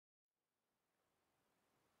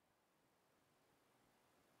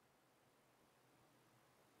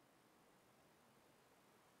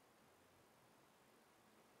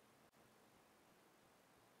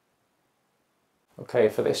Okay,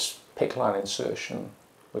 for this PICC line insertion,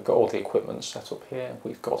 we've got all the equipment set up here.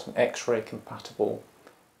 We've got an X-ray compatible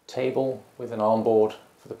table with an arm board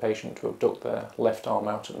for the patient to abduct their left arm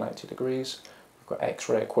out at 90 degrees. We've got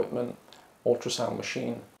X-ray equipment, ultrasound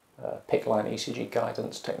machine, PICC line ECG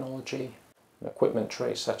guidance technology, an equipment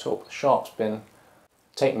tray set up, sharps bin,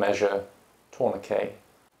 tape measure, tourniquet,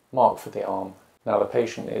 mark for the arm. Now the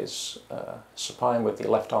patient is supine with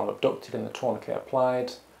the left arm abducted and the tourniquet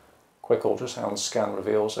applied. Quick ultrasound scan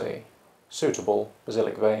reveals a suitable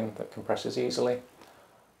basilic vein that compresses easily,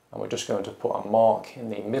 and we're just going to put a mark in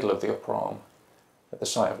the middle of the upper arm at the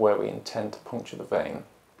site of where we intend to puncture the vein.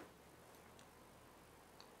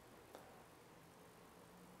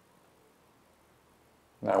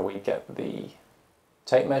 Now we get the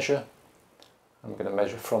tape measure. I'm going to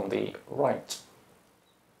measure from the right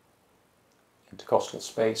intercostal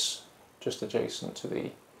space just adjacent to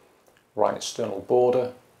the right sternal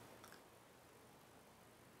border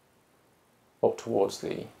up towards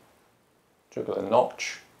the jugular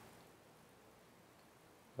notch.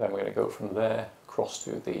 Then we're going to go from there across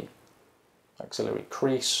through the axillary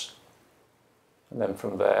crease, and then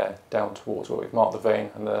from there down towards where we've marked the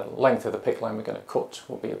vein, and the length of the PICC line we're going to cut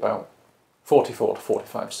will be about 44 to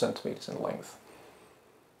 45 centimetres in length.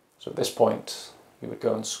 So at this point you would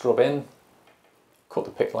go and scrub in, cut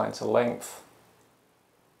the PICC line to length,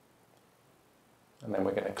 and then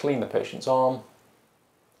we're going to clean the patient's arm,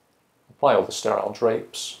 apply all the sterile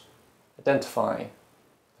drapes, identify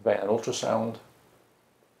the vein and ultrasound,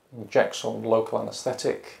 inject some local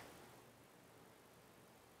anaesthetic,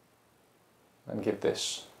 and give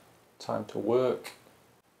this time to work.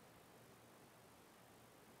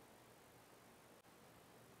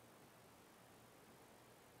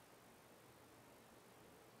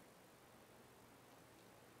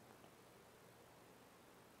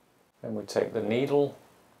 Then we take the needle,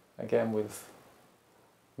 again with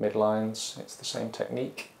midlines, it's the same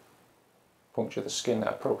technique. Puncture the skin at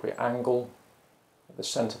an appropriate angle, at the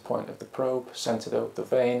centre point of the probe, centred over the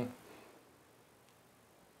vein,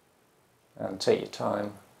 and take your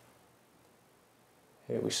time.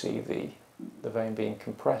 Here we see the vein being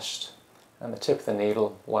compressed and the tip of the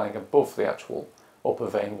needle lying above the actual upper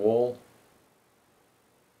vein wall.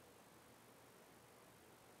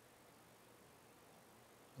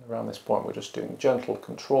 Around this point we're just doing gentle,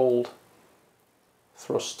 controlled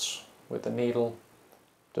thrusts with the needle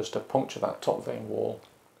just to puncture that top vein wall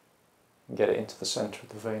and get it into the centre of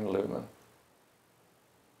the vein lumen.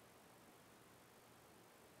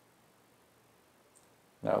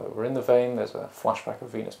 Now that we're in the vein, there's a flashback of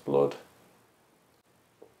venous blood.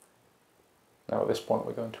 Now at this point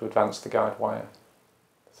we're going to advance the guide wire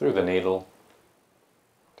through the needle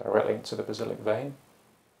directly into the basilic vein.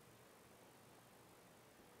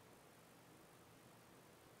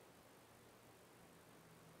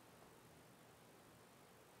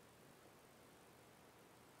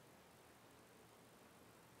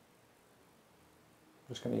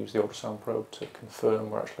 I'm just going to use the ultrasound probe to confirm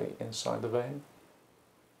we're actually inside the vein.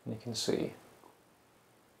 And you can see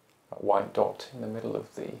that white dot in the middle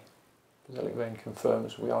of the basilic vein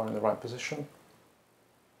confirms we are in the right position.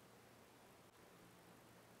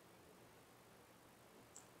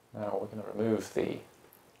 Now we're going to remove the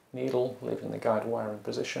needle, leaving the guide wire in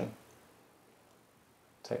position.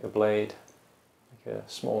 Take the blade, make a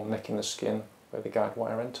small nick in the skin where the guide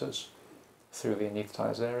wire enters through the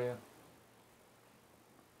anaesthetised area.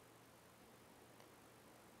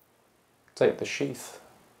 Take the sheath,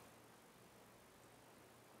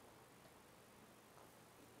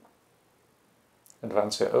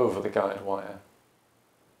 advance it over the guide wire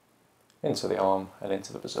into the arm and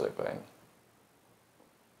into the basilic vein.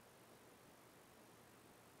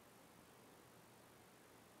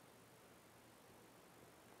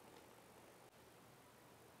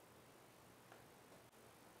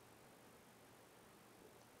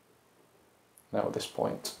 Now at this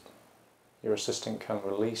point your assistant can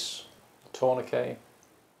release the tourniquet,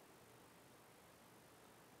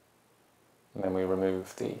 and then we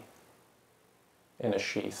remove the inner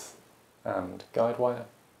sheath and guide wire.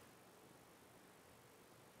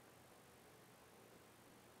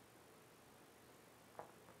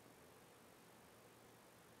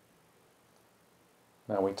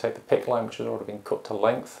 Now we take the PICC line, which has already been cut to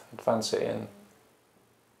length, advance it in a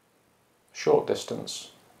short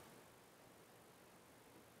distance,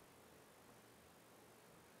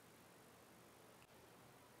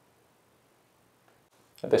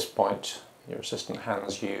 at this point your assistant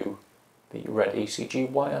hands you the red ECG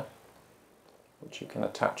wire, which you can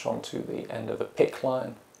attach onto the end of the PICC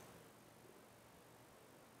line.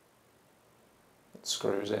 It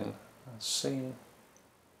screws in as seen.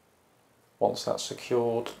 Once that's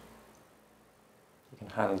secured, you can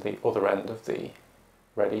hand the other end of the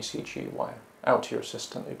red ECG wire out to your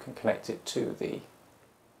assistant, who can connect it to the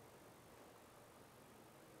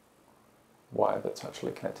wire that's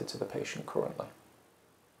actually connected to the patient currently.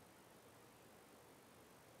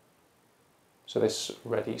 So this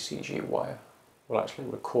red ECG wire will actually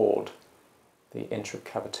record the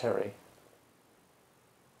intracavitary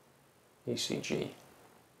ECG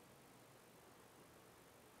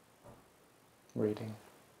reading.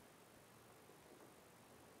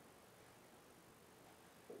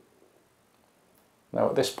 Now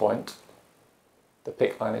at this point, the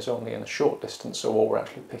PICC line is only in a short distance, so all we're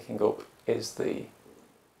actually picking up is the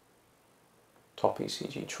top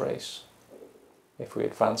ECG trace. If we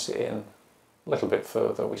advance it in a little bit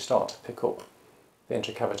further, we start to pick up the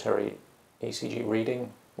intracavitary ECG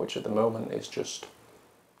reading, which at the moment is just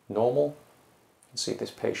normal. You can see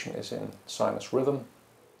this patient is in sinus rhythm.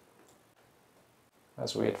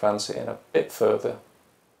 As we advance it in a bit further,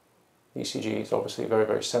 the ECG is obviously very,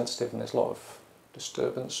 very sensitive and there's a lot of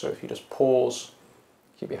disturbance, so if you just pause,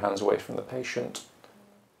 keep your hands away from the patient.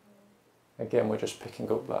 Again, we're just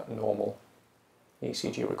picking up that normal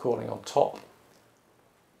ECG recording on top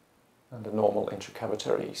and a normal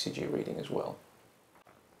intracavitary ECG reading as well.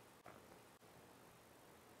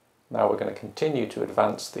 Now we're going to continue to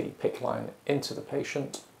advance the PICC line into the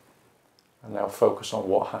patient and now focus on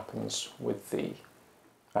what happens with the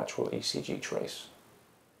actual ECG trace.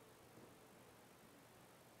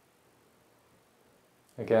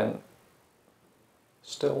 Again,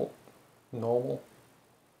 still normal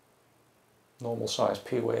size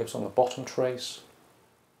P waves on the bottom trace.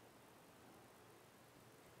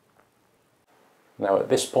 Now at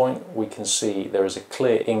this point we can see there is a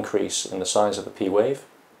clear increase in the size of the P wave,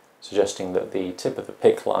 suggesting that the tip of the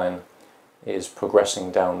PICC line is progressing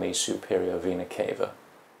down the superior vena cava.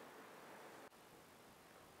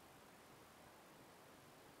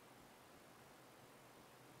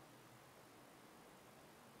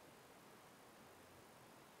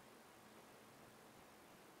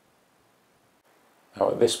 Now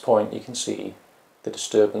at this point you can see the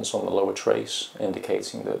disturbance on the lower trace,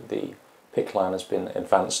 indicating that the PICC line has been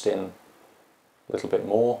advanced in a little bit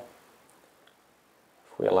more.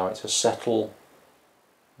 If we allow it to settle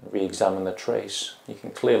and re-examine the trace, you can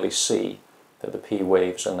clearly see that the P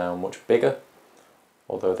waves are now much bigger,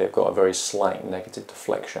 although they've got a very slight negative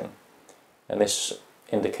deflection. And this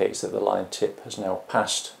indicates that the line tip has now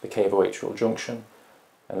passed the cavoatrial junction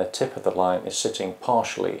and the tip of the line is sitting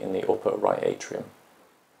partially in the upper right atrium.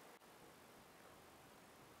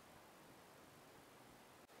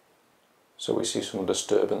 So we see some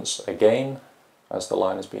disturbance again as the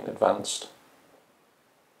line is being advanced.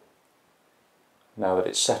 Now that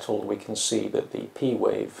it's settled, we can see that the P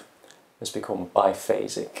wave has become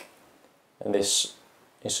biphasic, and this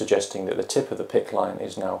is suggesting that the tip of the PICC line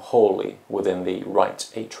is now wholly within the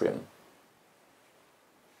right atrium.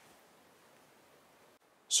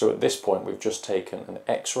 So at this point we've just taken an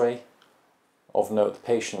X-ray. Of note, the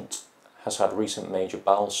patient has had recent major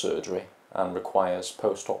bowel surgery and requires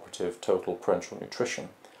post-operative total parenteral nutrition.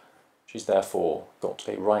 She's therefore got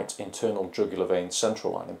a right internal jugular vein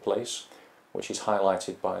central line in place, which is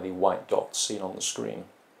highlighted by the white dots seen on the screen.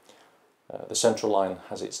 The central line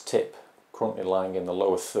has its tip currently lying in the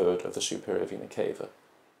lower third of the superior vena cava.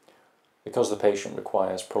 Because the patient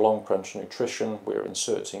requires prolonged parenteral nutrition, we're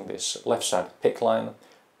inserting this left-sided PICC line,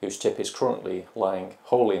 whose tip is currently lying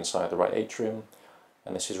wholly inside the right atrium,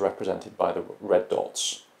 and this is represented by the red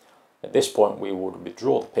dots. At this point we would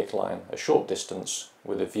withdraw the PICC line a short distance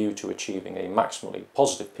with a view to achieving a maximally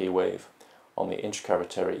positive P wave on the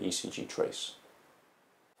intracavitary ECG trace.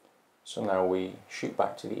 So now we shoot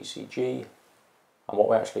back to the ECG, and what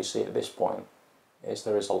we actually see at this point is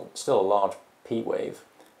there is still a large P wave,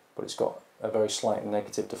 but it's got a very slight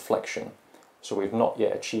negative deflection, so we've not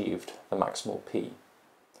yet achieved the maximal P.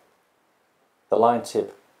 The line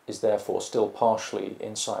tip is therefore still partially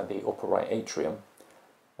inside the upper right atrium,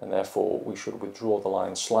 and therefore we should withdraw the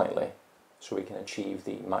line slightly so we can achieve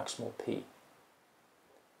the maximal P.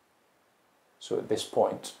 So at this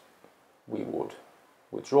point we would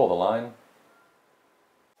withdraw the line.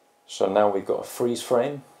 So now we've got a freeze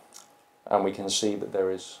frame and we can see that there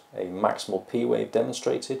is a maximal P wave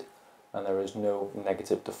demonstrated and there is no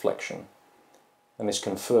negative deflection. And this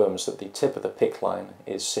confirms that the tip of the PICC line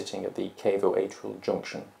is sitting at the cavoatrial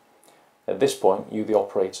junction. At this point, you, the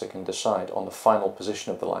operator, can decide on the final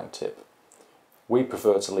position of the line tip. We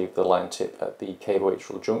prefer to leave the line tip at the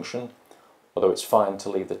cavoatrial junction, although it's fine to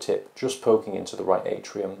leave the tip just poking into the right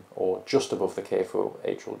atrium or just above the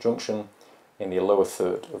cavoatrial junction in the lower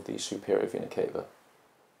third of the superior vena cava.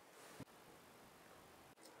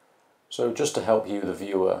 So just to help you, the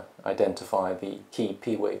viewer, identify the key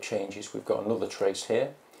P wave changes, we've got another trace here.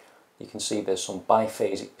 You can see there's some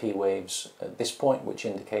biphasic P waves at this point, which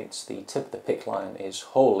indicates the tip of the PICC line is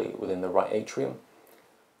wholly within the right atrium.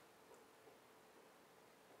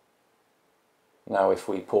 Now if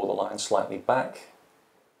we pull the line slightly back,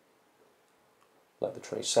 let the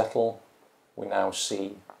trace settle, we now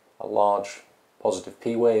see a large positive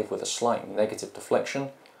P wave with a slight negative deflection,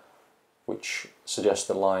 which suggests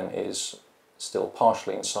the line is still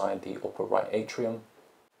partially inside the upper right atrium.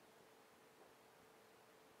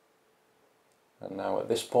 And now at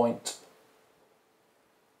this point,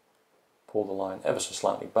 pull the line ever so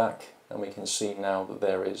slightly back, and we can see now that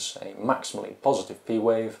there is a maximally positive P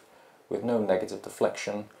wave with no negative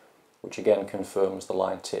deflection, which again confirms the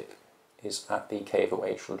line tip is at the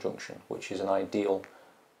cavo-atrial junction, which is an ideal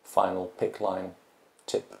final PICC line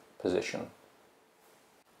tip position.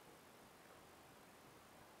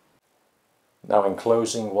 Now in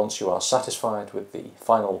closing, once you are satisfied with the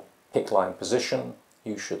final PICC line position,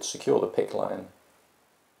 you should secure the PICC line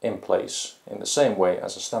in place in the same way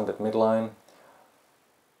as a standard midline,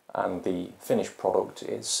 and the finished product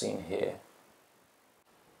is seen here